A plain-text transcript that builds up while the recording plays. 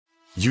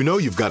You know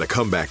you've got a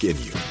comeback in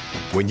you.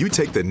 When you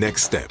take the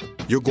next step,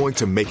 you're going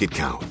to make it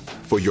count.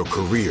 For your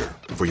career,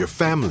 for your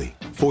family,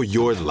 for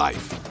your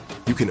life.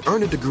 You can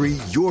earn a degree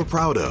you're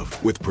proud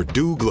of with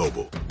Purdue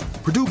Global.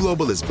 Purdue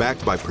Global is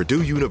backed by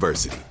Purdue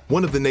University,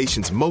 one of the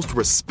nation's most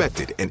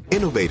respected and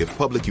innovative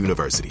public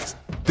universities.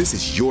 This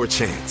is your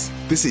chance.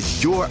 This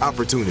is your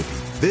opportunity.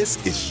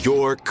 This is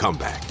your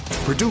comeback.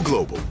 Purdue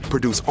Global,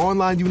 Purdue's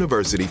online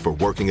university for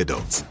working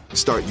adults.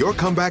 Start your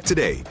comeback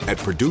today at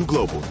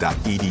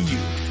purdueglobal.edu.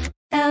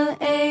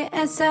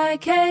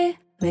 LASIK,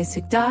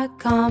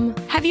 LASIK.com.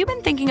 Have you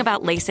been thinking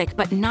about LASIK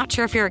but not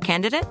sure if you're a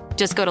candidate?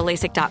 Just go to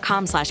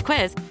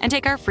LASIK.com/quiz and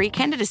take our free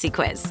candidacy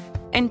quiz.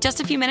 In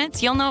just a few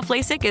minutes, you'll know if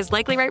LASIK is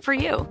likely right for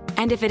you.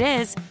 And if it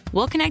is,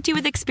 we'll connect you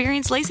with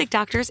experienced LASIK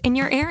doctors in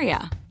your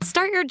area.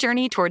 Start your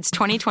journey towards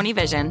 20/20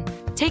 vision.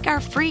 Take our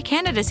free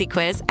candidacy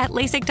quiz at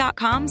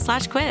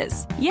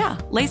LASIK.com/quiz. Yeah,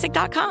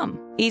 LASIK.com.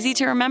 Easy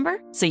to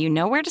remember, so you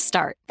know where to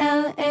start.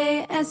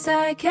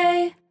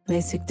 LASIK,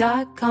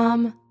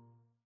 LASIK.com.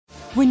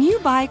 When you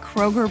buy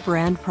Kroger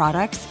brand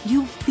products,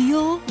 you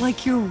feel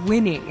like you're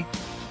winning.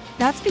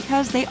 That's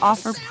because they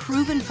offer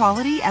proven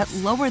quality at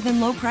lower than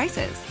low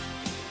prices.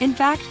 In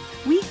fact,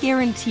 we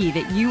guarantee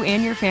that you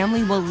and your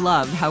family will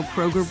love how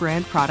Kroger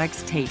brand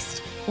products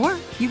taste, or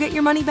you get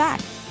your money back.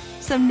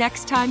 So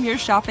next time you're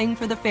shopping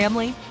for the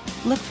family,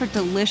 look for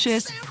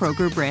delicious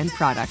Kroger brand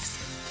products,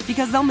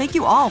 because they'll make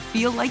you all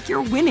feel like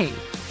you're winning.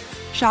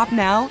 Shop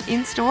now,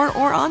 in-store,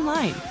 or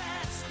online.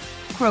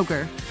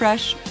 Kroger,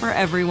 fresh for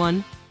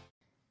everyone.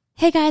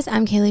 Hey guys,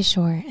 I'm Kaylee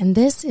Shore, and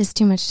this is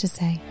Too Much to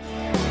Say.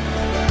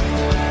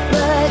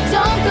 But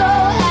don't go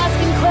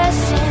asking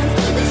questions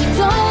that you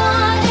don't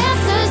want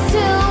answers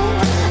to.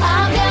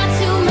 I've got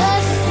too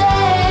much to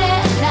say,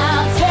 and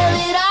I'll tell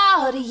it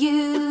all to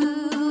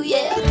you,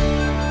 yeah.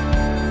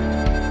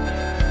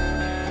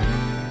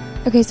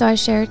 Okay, so I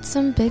shared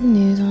some big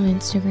news on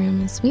Instagram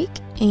this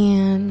week,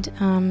 and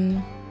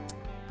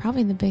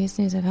probably the biggest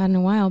news I've had in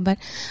a while, but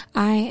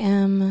I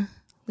am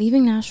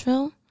leaving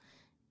Nashville,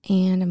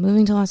 and I'm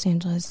moving to Los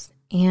Angeles.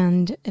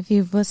 And if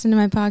you've listened to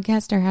my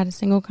podcast or had a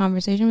single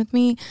conversation with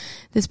me,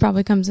 this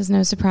probably comes as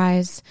no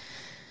surprise.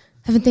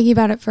 I've been thinking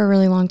about it for a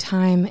really long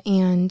time.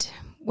 And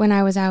when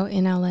I was out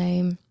in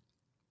LA,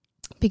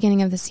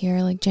 beginning of this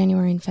year, like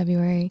January and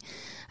February,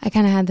 I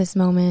kind of had this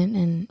moment,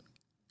 and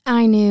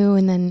I knew.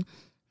 And then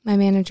my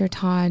manager,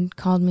 Todd,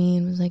 called me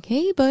and was like,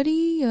 "Hey,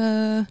 buddy,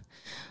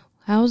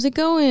 how's it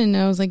going?"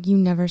 I was like, "You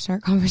never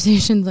start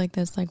conversations like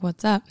this. Like,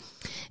 what's up?"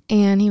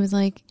 And he was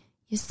like,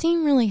 "You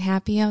seem really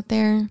happy out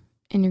there,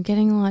 and you're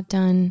getting a lot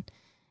done,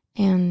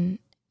 and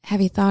have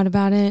you thought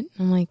about it?"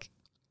 I'm like,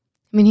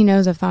 I mean, he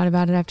knows I've thought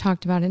about it. I've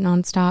talked about it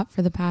nonstop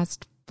for the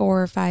past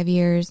 4 or 5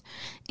 years,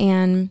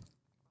 and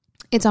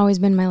it's always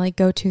been my, like,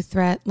 go-to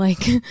threat, like,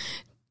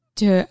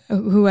 to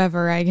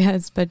whoever, I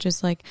guess, but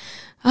just like,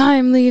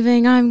 I'm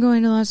leaving, I'm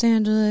going to Los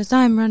Angeles,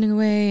 I'm running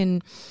away,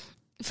 and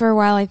for a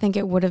while I think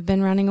it would have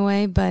been running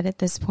away, but at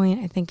this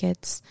point I think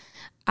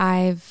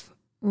I've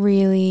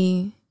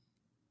really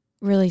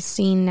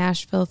seen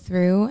Nashville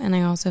through, and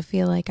I also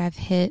feel like I've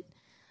hit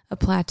a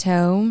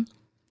plateau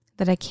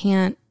that I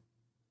can't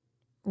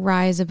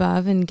rise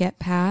above and get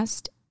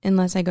past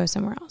unless I go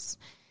somewhere else.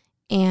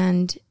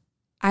 And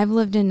I've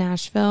lived in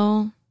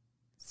Nashville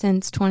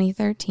since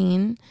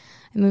 2013.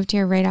 I moved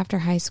here right after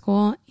high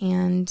school,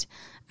 and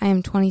I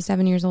am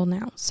 27 years old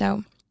now.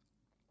 So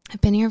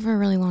I've been here for a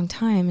really long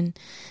time, and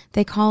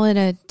they call it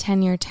a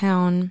 10-year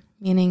town,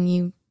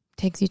 meaning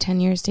takes you 10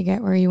 years to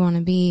get where you want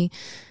to be.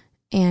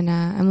 And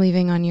I'm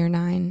leaving on year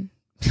 9,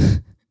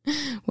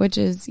 which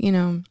is,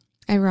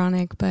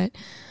 ironic, but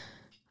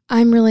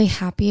I'm really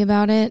happy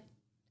about it.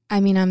 I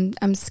mean,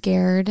 I'm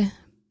scared,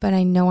 but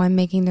I know I'm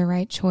making the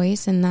right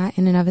choice, and that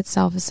in and of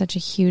itself is such a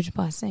huge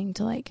blessing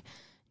to, like,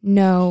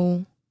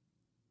 know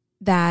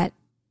that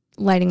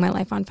lighting my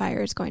life on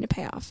fire is going to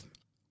pay off.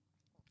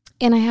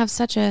 And I have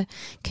such a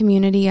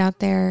community out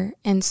there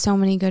and so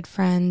many good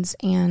friends,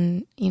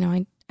 and,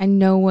 I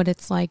know what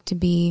it's like to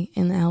be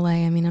in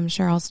LA. I mean, I'm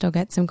sure I'll still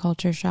get some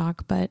culture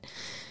shock, but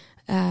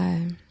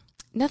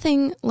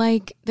nothing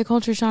like the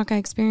culture shock I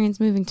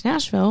experienced moving to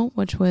Nashville,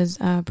 which was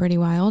pretty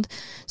wild.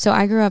 So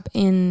I grew up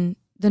in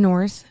the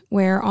North,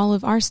 where all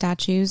of our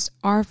statues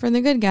are for the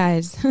good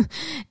guys.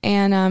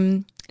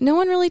 And no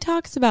one really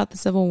talks about the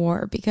Civil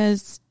War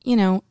because,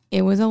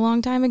 it was a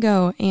long time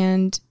ago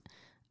and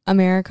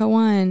America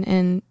won.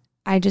 And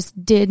I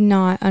just did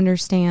not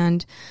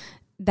understand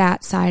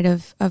that side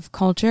of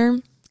culture.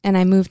 And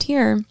I moved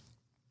here,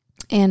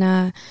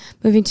 and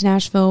moving to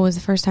Nashville was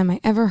the first time I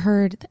ever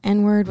heard the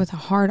N-word with a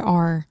hard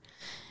R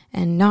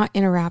and not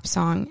in a rap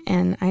song.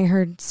 And I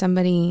heard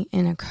somebody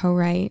in a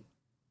co-write,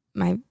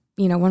 one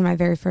of my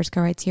very first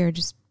co-writes here,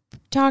 just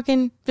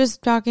talking,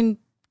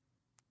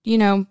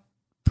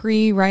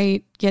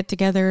 pre-write, get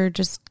together,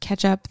 just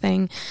catch up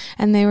thing.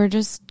 And they were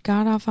just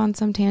got off on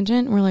some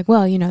tangent. And we're like,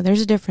 well,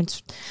 there's a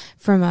difference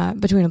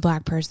between a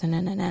black person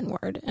and an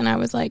N-word. And I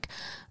was like,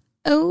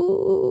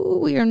 oh,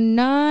 we are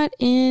not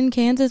in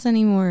Kansas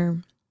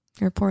anymore,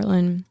 or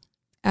Portland.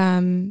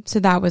 So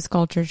that was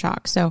culture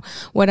shock. So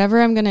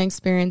whatever I'm going to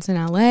experience in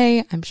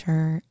LA, I'm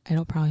sure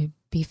it'll probably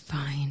be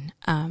fine.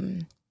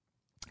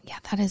 Yeah,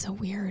 that is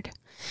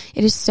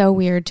it is so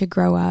weird to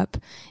grow up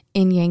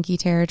in Yankee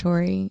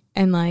territory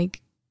and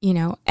like, you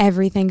know,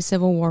 everything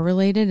Civil War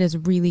related is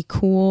really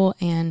cool.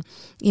 And,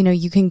 you know,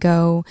 you can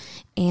go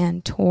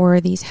and tour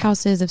these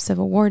houses of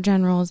Civil War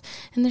generals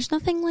and there's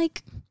nothing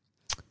like,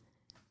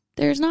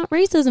 there's not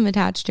racism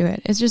attached to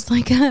it. It's just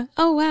like,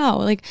 oh, wow.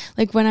 Like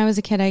when I was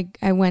a kid,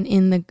 I went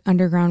in the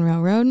Underground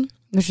Railroad,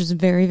 which was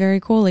very, very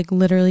cool. Like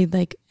literally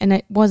like, and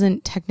it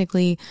wasn't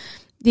technically,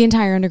 the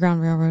entire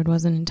Underground Railroad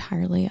wasn't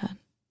entirely a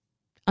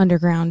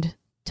underground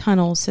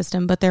tunnel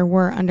system, but there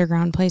were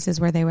underground places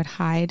where they would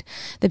hide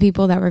the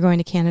people that were going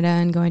to Canada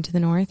and going to the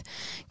north,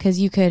 because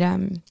you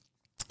could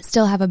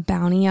still have a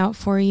bounty out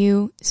for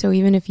you. So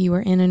even if you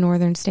were in a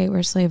northern state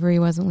where slavery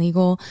wasn't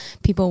legal,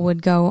 people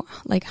would go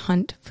like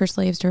hunt for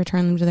slaves to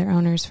return them to their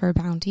owners for a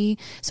bounty.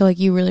 So like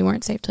you really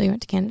weren't safe till you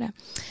went to Canada.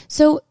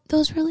 So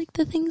those were like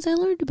the things I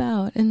learned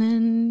about. And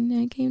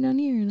then I came down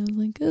here and I was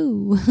like,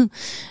 ooh.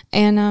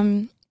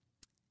 And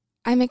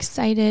I'm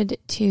excited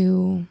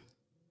to,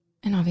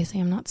 and obviously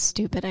I'm not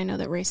stupid. I know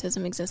that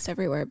racism exists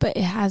everywhere, but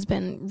it has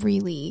been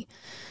really,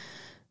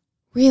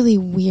 really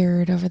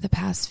weird over the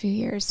past few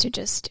years to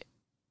just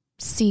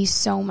see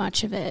so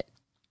much of it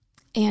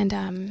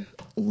and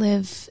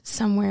live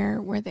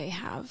somewhere where they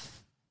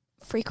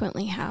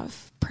frequently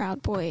have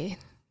Proud Boy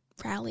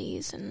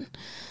rallies and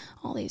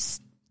all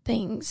these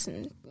things.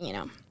 And, you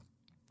know,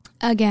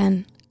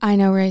 again, I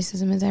know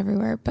racism is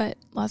everywhere, but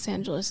Los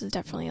Angeles is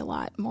definitely a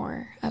lot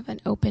more of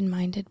an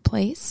open-minded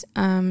place.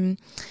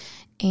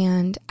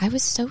 And I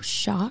was so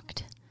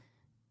shocked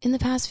in the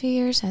past few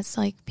years as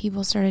like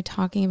people started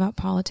talking about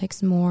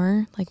politics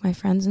more, like my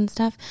friends and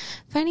stuff,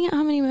 finding out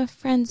how many of my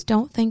friends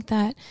don't think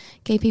that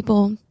gay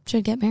people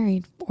should get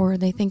married, or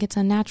they think it's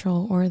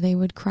unnatural, or they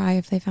would cry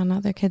if they found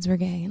out their kids were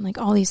gay, and like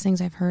all these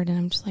things I've heard, and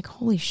I'm just like,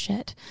 holy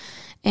shit.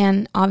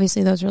 And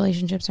obviously those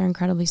relationships are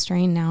incredibly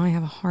strained now. I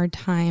have a hard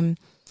time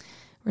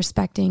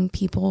respecting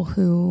people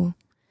who,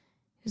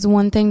 it's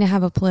one thing to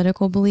have a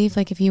political belief.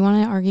 Like if you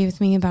want to argue with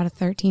me about a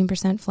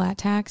 13% flat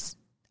tax,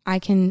 we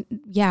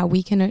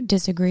can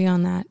disagree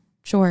on that.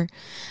 Sure.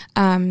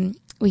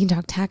 We can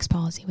talk tax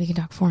policy. We can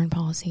talk foreign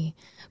policy,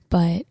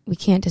 but we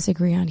can't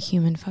disagree on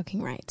human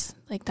fucking rights.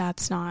 Like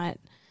that's not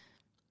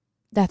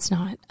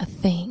a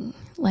thing.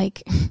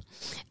 Like,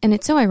 and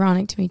it's so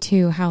ironic to me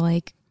too, how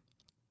like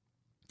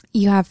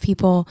you have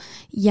people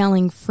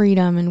yelling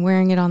freedom and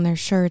wearing it on their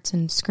shirts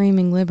and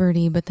screaming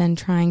liberty, but then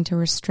trying to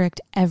restrict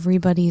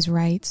everybody's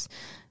rights.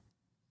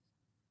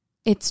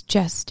 It's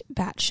just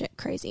batshit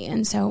crazy.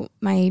 And so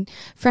my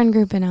friend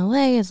group in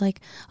LA is like,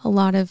 a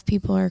lot of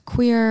people are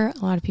queer, a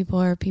lot of people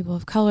are people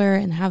of color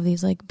and have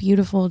these like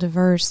beautiful,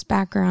 diverse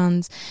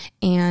backgrounds.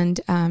 And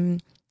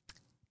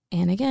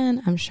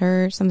again, I'm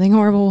sure something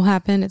horrible will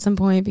happen at some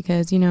point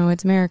because, you know,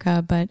 it's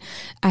America, but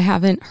I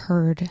haven't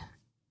heard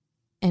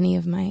any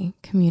of my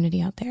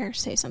community out there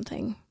say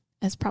something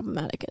as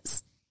problematic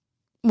as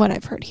what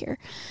I've heard here.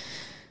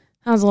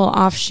 That was a little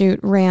offshoot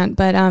rant,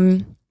 but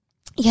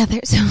yeah,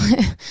 so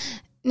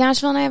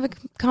Nashville and I have a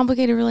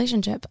complicated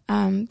relationship.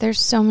 There's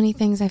so many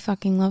things I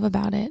fucking love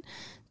about it.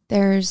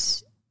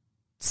 There's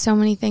so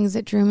many things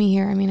that drew me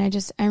here. I mean, I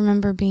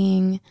remember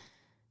being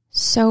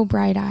so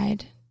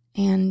bright-eyed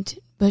and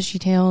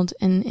bushy-tailed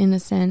and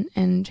innocent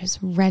and just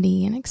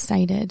ready and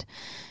excited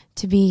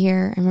to be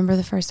here. I remember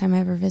the first time I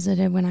ever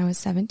visited when I was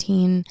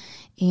 17,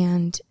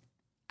 and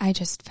I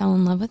just fell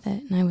in love with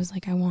it. And I was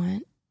like, I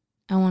want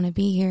to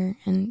be here.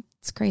 And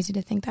it's crazy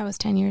to think that was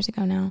 10 years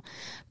ago now.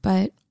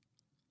 But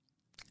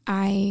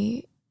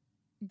I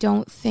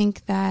don't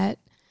think that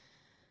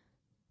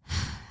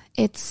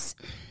it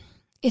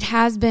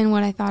has been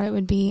what I thought it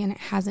would be, and it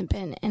hasn't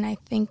been. And I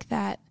think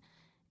that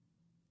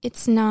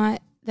it's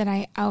not that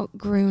I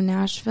outgrew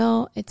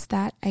Nashville, it's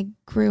that I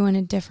grew in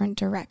a different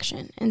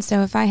direction. And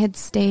so if I had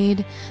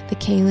stayed the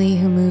Kaylee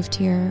who moved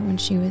here when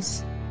she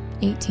was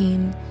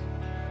 18,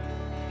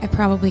 I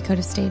probably could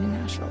have stayed in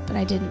Nashville, but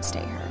I didn't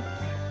stay her.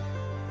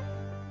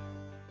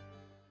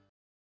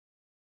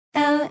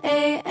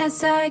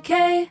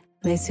 LASIK,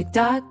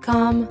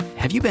 LASIK.com.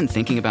 Have you been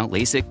thinking about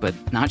LASIK but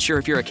not sure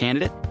if you're a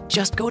candidate?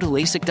 Just go to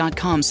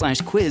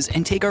LASIK.com/quiz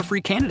and take our free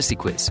candidacy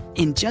quiz.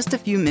 In just a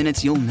few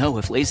minutes, you'll know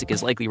if LASIK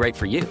is likely right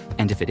for you.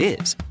 And if it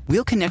is,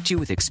 we'll connect you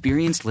with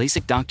experienced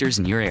LASIK doctors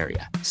in your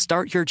area.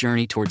 Start your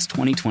journey towards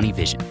 20/20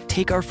 vision.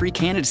 Take our free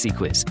candidacy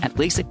quiz at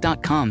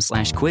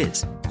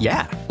LASIK.com/quiz.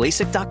 Yeah,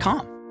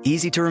 LASIK.com.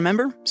 Easy to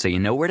remember, so you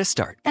know where to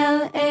start.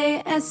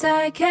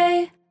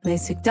 LASIK,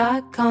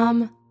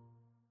 LASIK.com.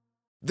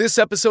 This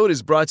episode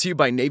is brought to you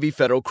by Navy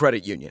Federal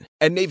Credit Union.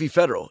 At Navy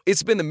Federal,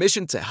 it's been the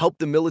mission to help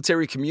the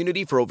military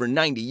community for over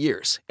 90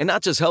 years. And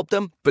not just help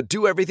them, but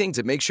do everything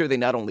to make sure they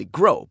not only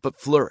grow, but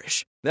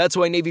flourish. That's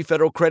why Navy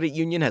Federal Credit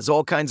Union has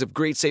all kinds of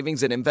great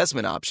savings and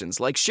investment options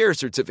like share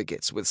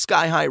certificates with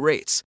sky-high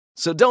rates.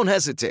 So don't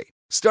hesitate.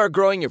 Start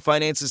growing your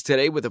finances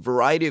today with a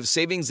variety of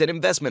savings and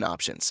investment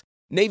options.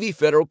 Navy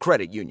Federal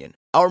Credit Union.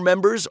 Our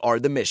members are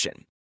the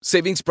mission.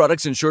 Savings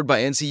products insured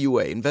by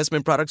NCUA.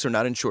 Investment products are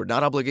not insured,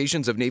 not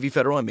obligations of Navy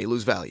Federal and may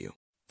lose value.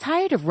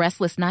 Tired of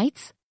restless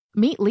nights?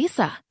 Meet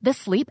Lisa, the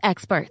sleep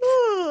experts.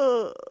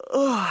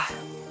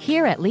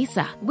 Here at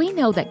Lisa, we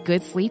know that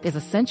good sleep is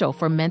essential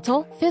for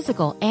mental,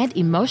 physical, and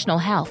emotional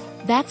health.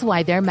 That's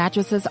why their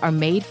mattresses are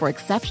made for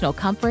exceptional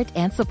comfort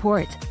and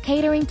support,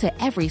 catering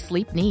to every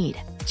sleep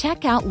need.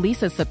 Check out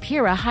Lisa's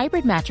Sapira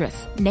Hybrid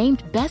Mattress,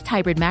 named Best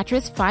Hybrid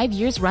Mattress 5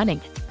 years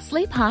running.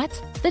 Sleep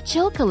hot? The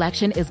Chill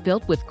Collection is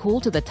built with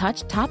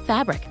cool-to-the-touch top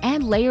fabric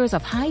and layers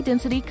of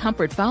high-density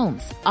comfort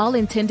foams, all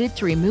intended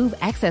to remove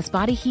excess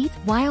body heat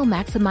while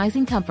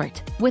maximizing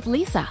comfort. With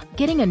Lisa,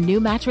 getting a new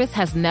mattress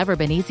has never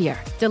been easier.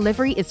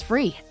 Delivery is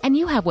free, and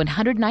you have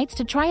 100 nights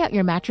to try out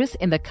your mattress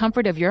in the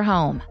comfort of your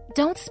home.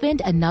 Don't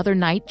spend another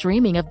night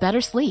dreaming of better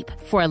sleep.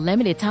 For a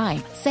limited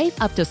time,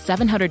 save up to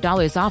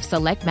 $700 off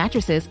select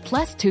mattresses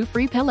plus 2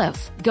 free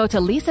pillows. Go to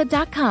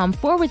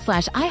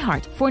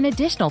lisa.com/iHeart for an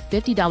additional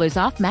 $50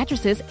 off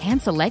mattresses and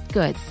select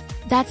goods.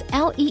 That's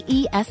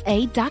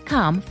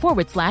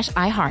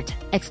LEESA.com/iHeart.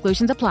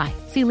 Exclusions apply.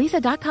 See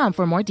lisa.com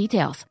for more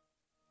details.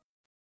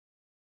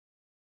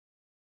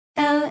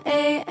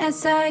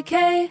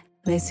 LASIK,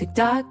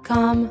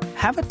 LASIK.com.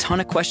 Have a ton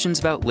of questions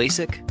about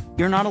LASIK?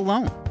 You're not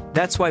alone.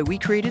 That's why we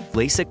created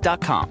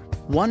LASIK.com.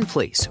 One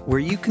place where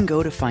you can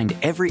go to find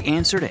every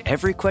answer to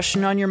every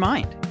question on your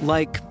mind.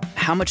 Like,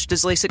 how much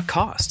does LASIK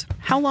cost?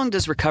 How long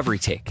does recovery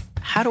take?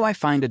 How do I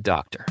find a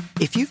doctor?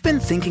 If you've been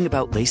thinking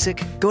about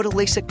LASIK, go to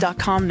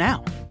LASIK.com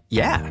now.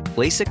 Yeah,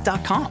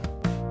 LASIK.com.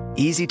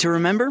 Easy to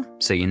remember,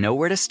 so you know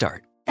where to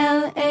start.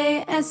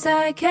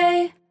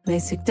 LASIK,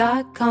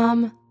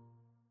 LASIK.com.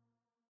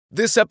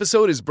 This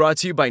episode is brought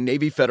to you by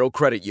Navy Federal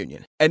Credit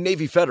Union. At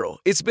Navy Federal,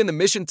 it's been the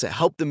mission to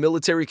help the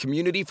military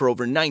community for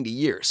over 90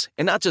 years.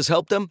 And not just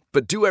help them,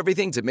 but do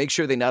everything to make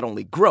sure they not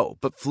only grow,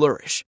 but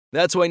flourish.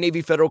 That's why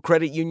Navy Federal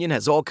Credit Union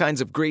has all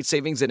kinds of great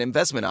savings and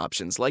investment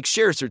options like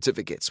share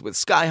certificates with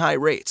sky-high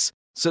rates.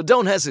 So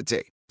don't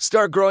hesitate.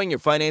 Start growing your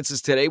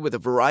finances today with a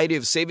variety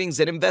of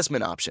savings and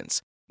investment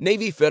options.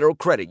 Navy Federal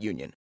Credit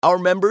Union. Our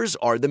members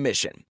are the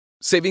mission.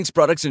 Savings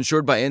products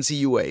insured by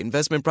NCUA.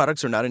 Investment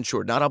products are not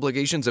insured, not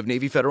obligations of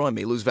Navy Federal and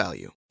may lose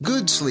value.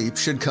 Good sleep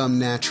should come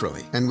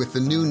naturally, and with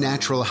the new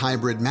Natural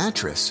Hybrid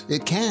mattress,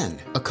 it can.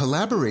 A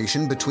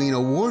collaboration between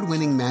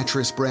award-winning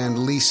mattress brand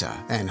Leesa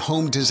and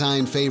home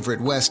design favorite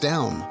West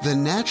Elm, the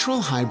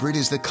Natural Hybrid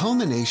is the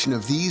culmination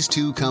of these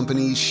two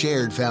companies'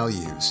 shared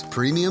values: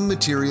 premium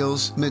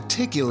materials,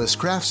 meticulous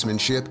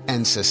craftsmanship,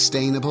 and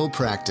sustainable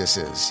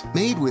practices.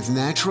 Made with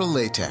natural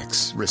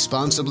latex,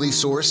 responsibly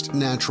sourced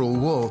natural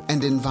wool,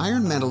 and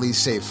environmentally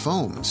safe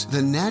foams,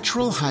 the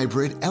Natural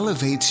Hybrid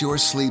elevates your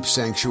sleep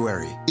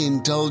sanctuary,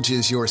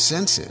 indulges your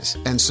senses,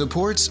 and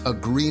supports a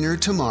greener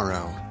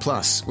tomorrow.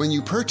 Plus, when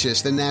you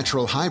purchase the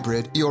Natural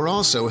Hybrid, you're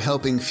also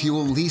helping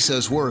fuel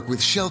Lisa's work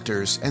with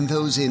shelters and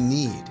those in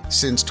need.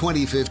 Since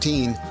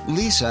 2015,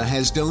 Lisa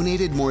has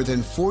donated more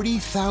than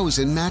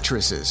 40,000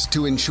 mattresses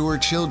to ensure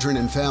children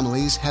and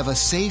families have a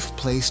safe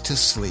place to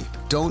sleep.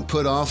 Don't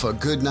put off a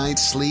good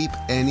night's sleep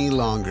any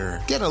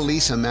longer. Get a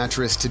Leesa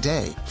mattress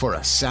today for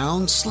a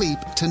sound sleep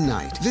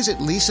tonight. Visit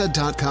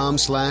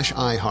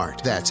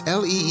lisa.com/iHeart. That's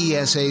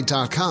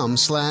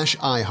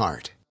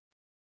LEESA.com/iHeart.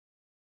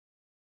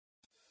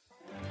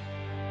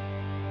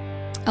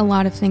 A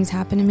lot of things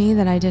happened to me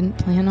that I didn't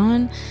plan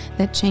on,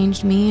 that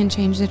changed me and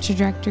changed the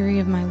trajectory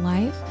of my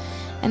life.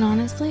 And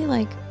honestly,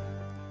 like,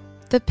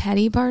 the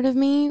petty part of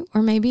me,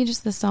 or maybe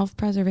just the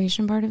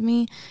self-preservation part of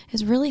me,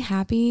 is really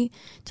happy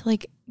to,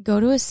 like, go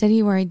to a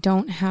city where I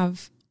don't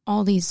have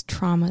all these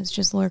traumas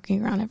just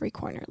lurking around every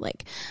corner.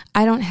 Like,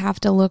 I don't have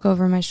to look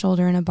over my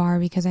shoulder in a bar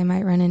because I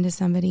might run into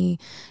somebody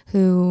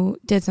who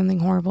did something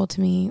horrible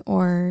to me,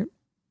 or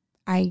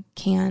I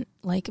can't,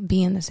 like,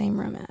 be in the same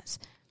room as.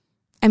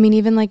 I mean,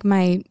 even, like,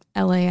 my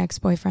LA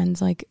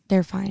ex-boyfriends, like,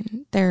 they're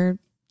fine. They're,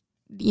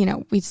 you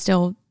know, we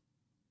still,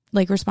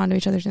 like, respond to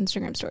each other's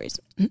Instagram stories.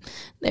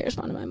 They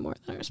respond to mine more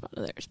than I respond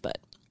to theirs. But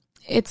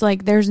it's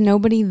like there's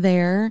nobody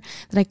there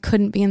that I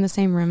couldn't be in the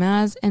same room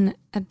as. And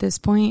at this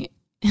point,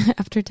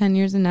 after 10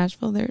 years in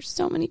Nashville, there's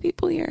so many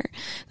people here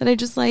that I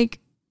just,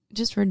 like,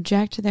 just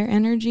reject their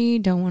energy,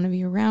 don't want to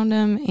be around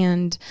them.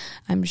 And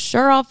I'm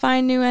sure I'll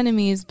find new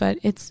enemies, but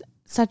it's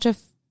such a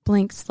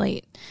blank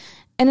slate.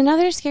 And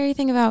another scary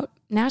thing about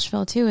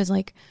Nashville, too, is,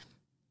 like,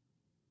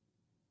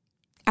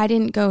 I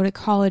didn't go to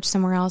college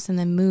somewhere else and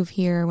then move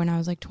here when I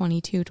was, like,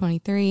 22,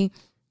 23.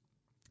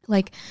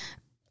 Like,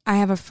 I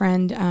have a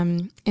friend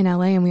in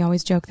LA, and we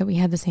always joke that we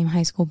had the same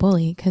high school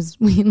bully because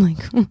we, like,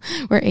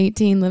 we're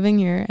 18 living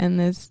here, and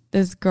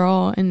this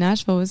girl in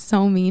Nashville was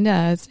so mean to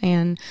us,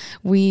 and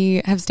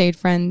we have stayed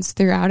friends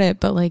throughout it.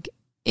 But, like,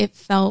 it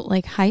felt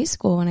like high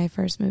school when I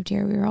first moved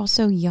here. We were all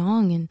so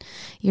young, and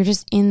you're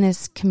just in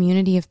this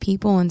community of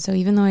people. And so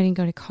even though I didn't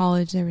go to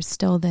college, there was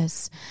still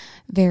this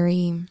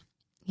very,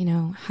 you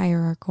know,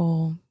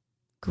 hierarchical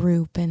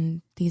group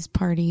and these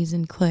parties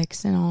and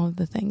cliques and all of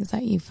the things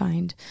that you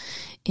find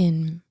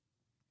in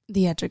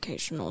the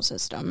educational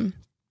system.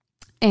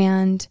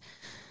 And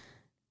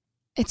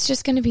it's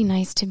just going to be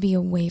nice to be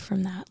away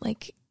from that.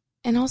 Like,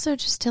 also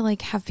just to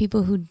like have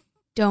people who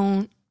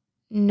don't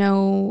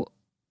know,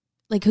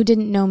 like who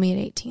didn't know me at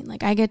 18.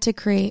 Like I get to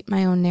create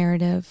my own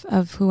narrative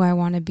of who I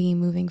want to be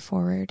moving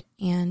forward.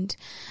 And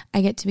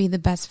I get to be the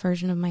best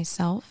version of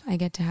myself. I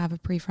get to have a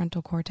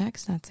prefrontal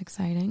cortex. That's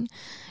exciting.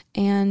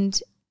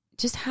 And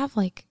just have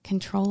like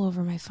control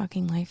over my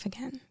fucking life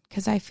again.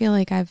 Because I feel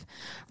like I've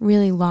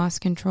really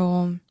lost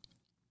control.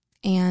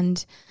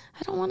 And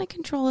I don't want to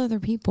control other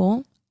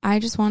people. I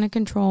just want to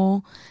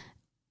control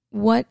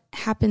what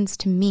happens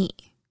to me.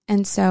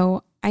 And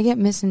so I get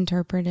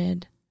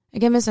misunderstood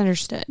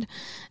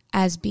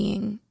as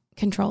being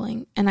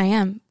controlling. And I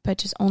am, but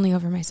just only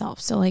over myself.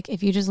 So like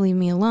if you just leave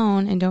me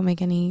alone and don't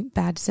make any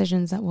bad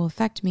decisions that will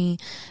affect me,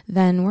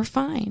 then we're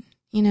fine,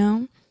 you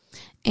know?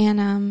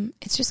 And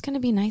it's just going to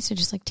be nice to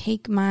just like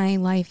take my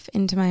life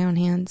into my own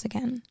hands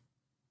again.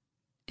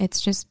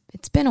 It's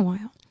been a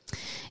while.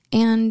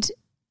 And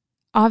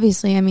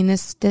obviously, I mean,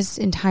 this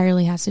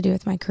entirely has to do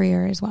with my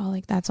career as well.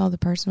 Like that's all the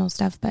personal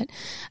stuff, but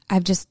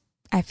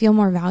I feel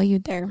more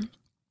valued there.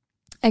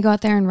 I go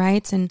out there and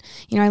write, and,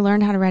 you know, I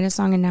learned how to write a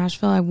song in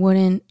Nashville. I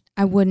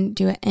wouldn't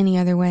do it any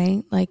other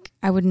way. Like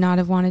I would not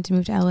have wanted to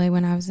move to LA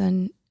when I was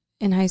in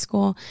high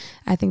school.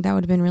 I think that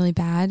would have been really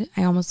bad.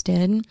 I almost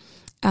did.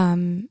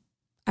 I'm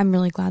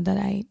really glad that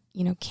I,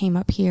 you know, came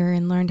up here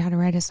and learned how to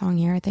write a song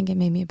here. I think it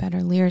made me a better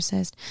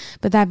lyricist.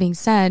 But that being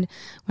said,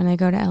 when I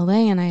go to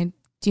LA and I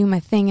do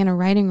my thing in a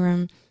writing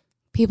room,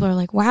 people are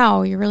like,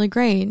 wow, you're really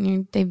great.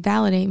 And they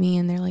validate me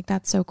and they're like,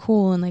 that's so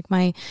cool. And like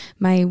my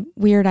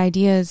weird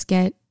ideas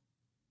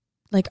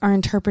are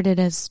interpreted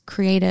as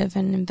creative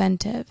and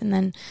inventive. And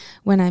then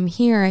when I'm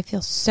here, I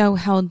feel so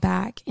held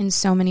back in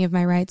so many of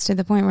my writes to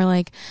the point where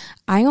like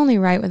I only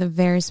write with a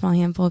very small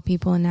handful of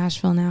people in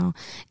Nashville now.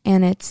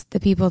 And it's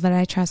the people that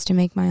I trust to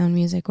make my own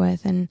music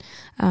with. And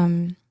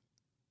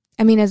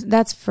I mean,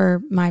 that's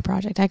for my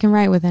project. I can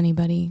write with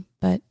anybody,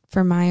 but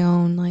for my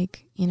own,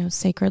 like, you know,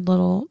 sacred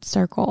little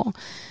circle.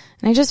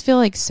 And I just feel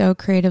like so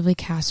creatively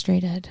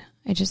castrated.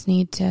 I just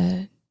need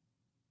to,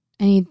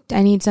 I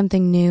need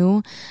something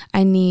new.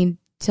 I need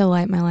to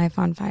light my life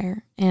on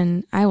fire.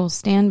 And I will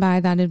stand by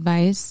that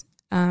advice.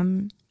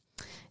 If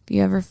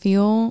you ever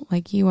feel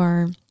like you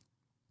are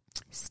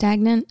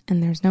stagnant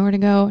and there's nowhere to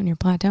go and you're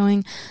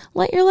plateauing,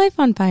 light your life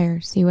on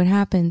fire. See what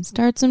happens.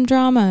 Start some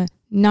drama.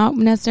 Not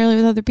necessarily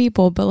with other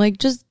people, but like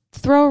just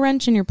throw a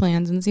wrench in your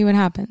plans and see what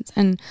happens.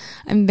 And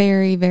I'm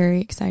very,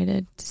 very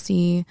excited to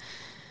see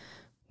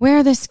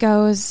where this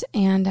goes,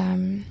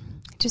 and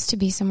just to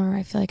be somewhere where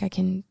I feel like I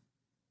can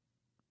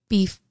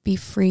be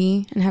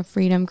free and have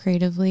freedom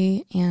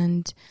creatively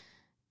and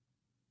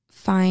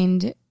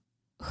find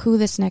who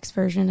this next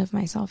version of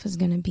myself is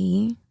going to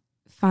be.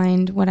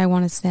 Find what I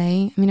want to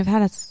say. I mean, I've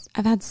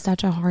had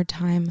such a hard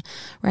time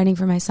writing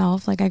for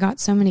myself. Like I got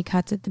so many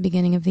cuts at the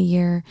beginning of the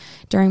year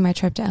during my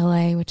trip to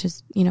LA, which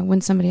is, you know, when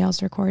somebody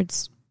else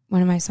records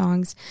one of my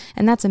songs,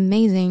 and that's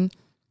amazing.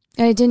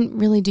 And I didn't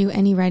really do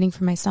any writing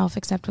for myself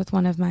except with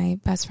one of my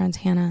best friends,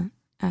 Hannah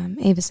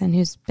Avison,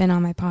 who's been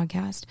on my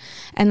podcast.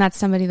 And that's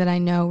somebody that I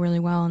know really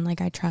well and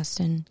like I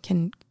trust and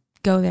can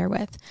go there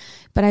with.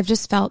 But I've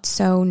just felt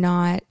so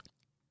not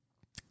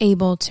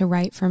able to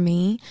write for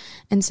me.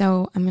 And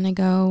so I'm going to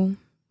go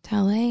to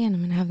LA and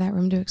I'm going to have that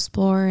room to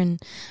explore.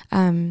 And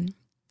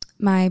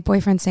my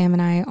boyfriend Sam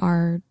and I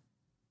are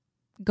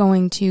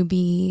going to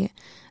be,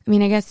 I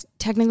mean, I guess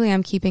technically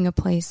I'm keeping a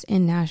place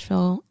in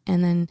Nashville,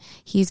 and then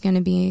he's going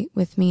to be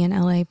with me in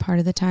LA part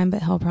of the time,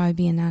 but he'll probably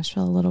be in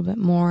Nashville a little bit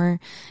more,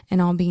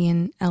 and I'll be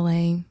in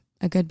LA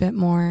a good bit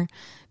more,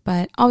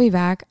 but I'll be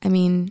back. I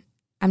mean,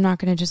 I'm not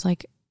going to just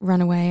like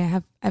run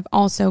away. I've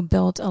also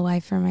built a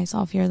life for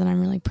myself here that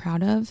I'm really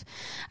proud of.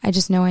 I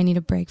just know I need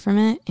a break from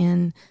it,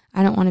 and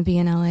I don't want to be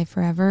in LA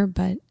forever,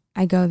 but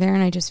I go there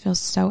and I just feel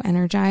so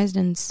energized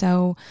and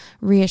so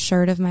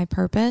reassured of my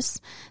purpose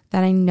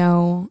that I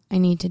know I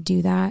need to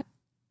do that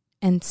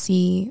and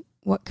see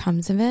what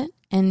comes of it.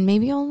 And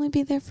maybe I'll only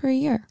be there for a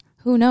year.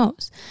 Who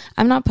knows?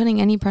 I'm not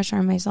putting any pressure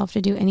on myself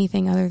to do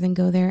anything other than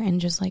go there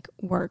and just like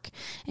work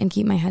and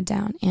keep my head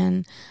down.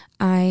 And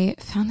I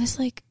found this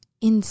like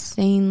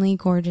insanely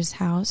gorgeous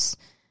house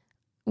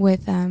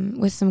with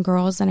some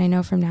girls that I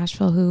know from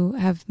Nashville who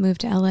have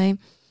moved to LA,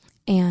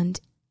 and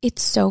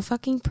it's so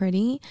fucking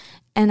pretty.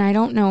 And I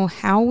don't know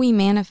how we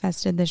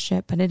manifested this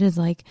shit, but it is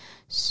like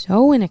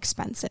so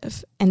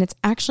inexpensive, and it's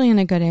actually in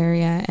a good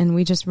area, and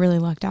we just really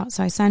lucked out.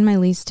 So I signed my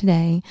lease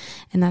today,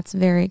 and that's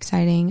very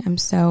exciting. I'm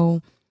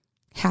so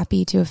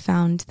happy to have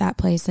found that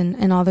place,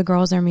 and all the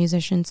girls are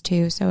musicians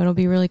too. So it'll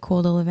be really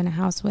cool to live in a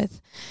house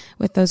with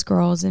those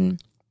girls.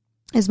 And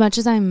as much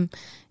as I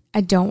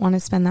don't want to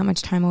spend that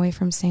much time away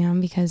from Sam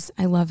because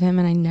I love him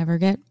and I never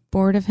get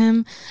bored of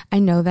him, I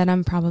know that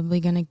I'm probably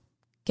going to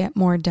get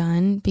more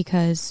done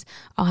because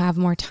I'll have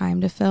more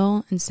time to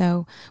fill. And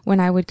so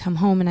when I would come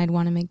home and I'd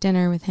want to make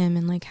dinner with him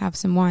and like have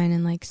some wine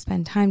and like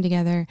spend time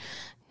together,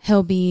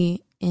 he'll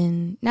be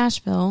in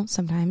Nashville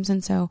sometimes.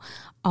 And so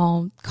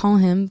I'll call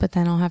him, but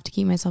then I'll have to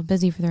keep myself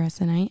busy for the rest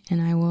of the night,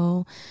 and I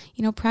will,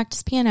 you know,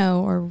 practice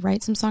piano or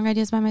write some song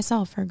ideas by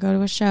myself or go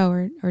to a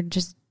show or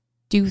just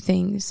do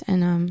things.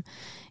 And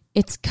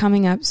it's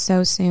coming up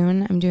so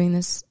soon. I'm doing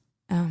this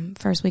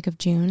first week of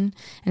June,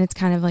 and it's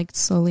kind of like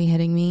slowly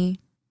hitting me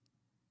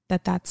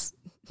that's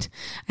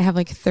I have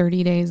like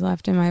 30 days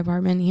left in my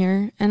apartment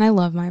here, and I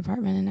love my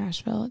apartment in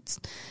Nashville. It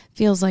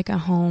feels like a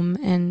home,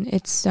 and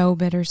it's so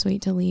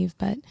bittersweet to leave.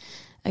 But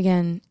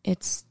again,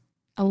 it's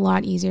a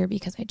lot easier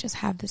because I just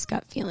have this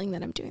gut feeling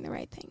that I'm doing the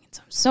right thing.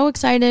 So I'm so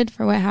excited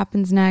for what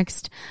happens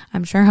next.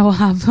 I'm sure I will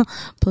have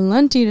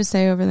plenty to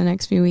say over the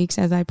next few weeks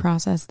as I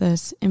process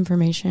this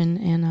information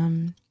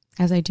and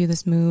as I do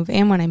this move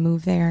and when I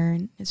move there.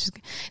 And it's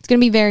going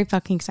to be very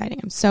fucking exciting.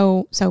 I'm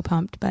so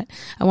pumped, but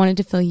I wanted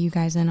to fill you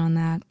guys in on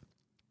that.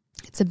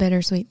 It's a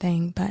bittersweet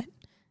thing, but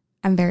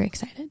I'm very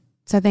excited.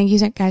 So thank you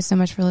guys so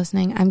much for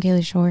listening. I'm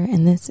Kaylee Shore,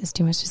 and this is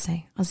Too Much to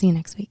Say. I'll see you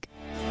next week.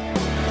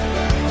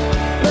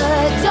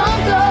 But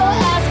don't go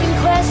asking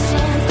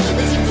questions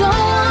that you don't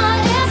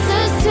want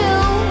answers to.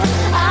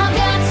 I've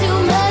got too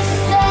much to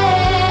say,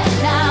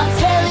 and I'll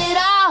tell it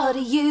all to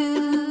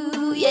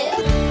you, yeah.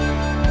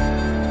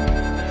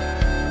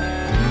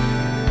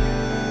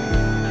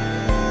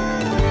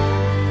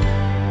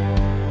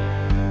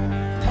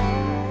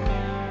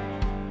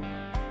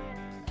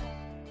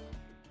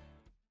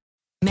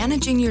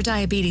 Managing your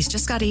diabetes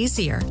just got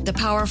easier. The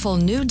powerful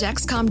new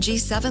Dexcom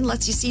G7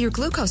 lets you see your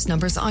glucose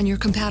numbers on your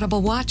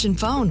compatible watch and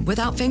phone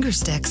without finger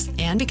sticks.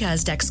 And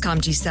because Dexcom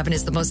G7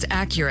 is the most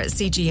accurate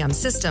CGM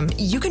system,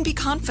 you can be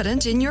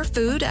confident in your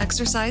food,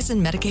 exercise,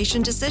 and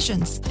medication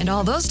decisions. And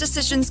all those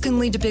decisions can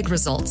lead to big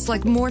results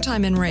like more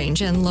time in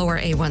range and lower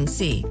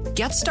A1C.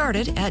 Get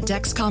started at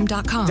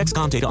Dexcom.com.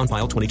 Dexcom data on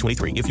file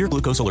 2023. If your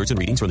glucose alerts and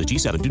readings from the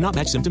G7 do not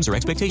match symptoms or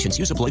expectations,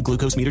 use a blood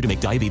glucose meter to make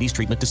diabetes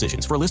treatment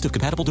decisions. For a list of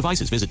compatible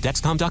devices, visit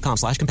Dexcom.com/compatibility.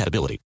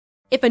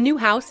 If a new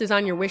house is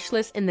on your wish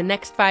list in the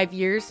next 5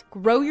 years,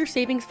 grow your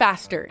savings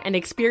faster and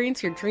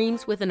experience your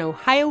dreams with an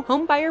Ohio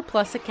Homebuyer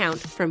Plus account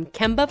from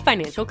Kemba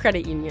Financial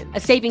Credit Union. A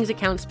savings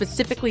account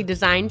specifically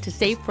designed to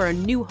save for a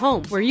new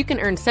home, where you can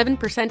earn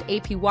 7%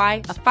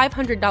 APY, a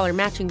 $500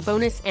 matching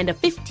bonus, and a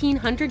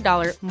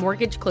 $1,500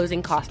 mortgage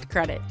closing cost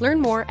credit. Learn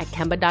more at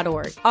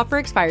Kemba.org. Offer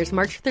expires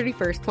March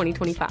 31st,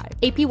 2025.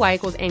 APY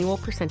equals annual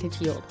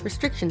percentage yield.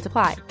 Restrictions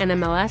apply.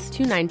 NMLS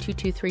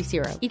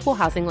 292230. Equal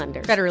housing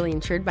lender. Federally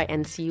insured by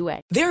NCUA.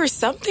 There are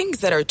some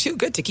things that are too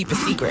good to keep a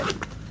secret.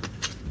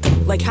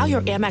 Like how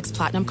your Amex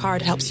Platinum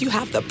card helps you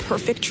have the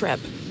perfect trip.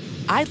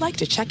 I'd like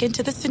to check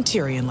into the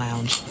Centurion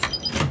Lounge.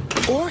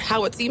 Or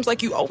how it seems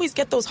like you always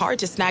get those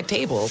hard-to-snag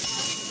tables.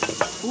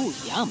 Ooh,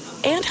 yum.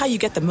 And how you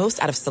get the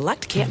most out of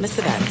select can't-miss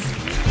events.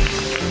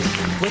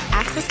 With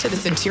access to the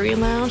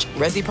Centurion Lounge,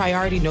 Resi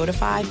Priority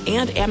Notified,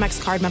 and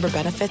Amex card member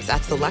benefits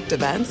at select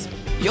events,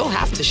 you'll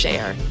have to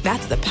share.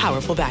 That's the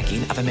powerful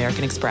backing of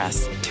American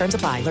Express. Terms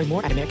apply. Learn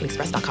more at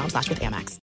americanexpress.com/withAmex.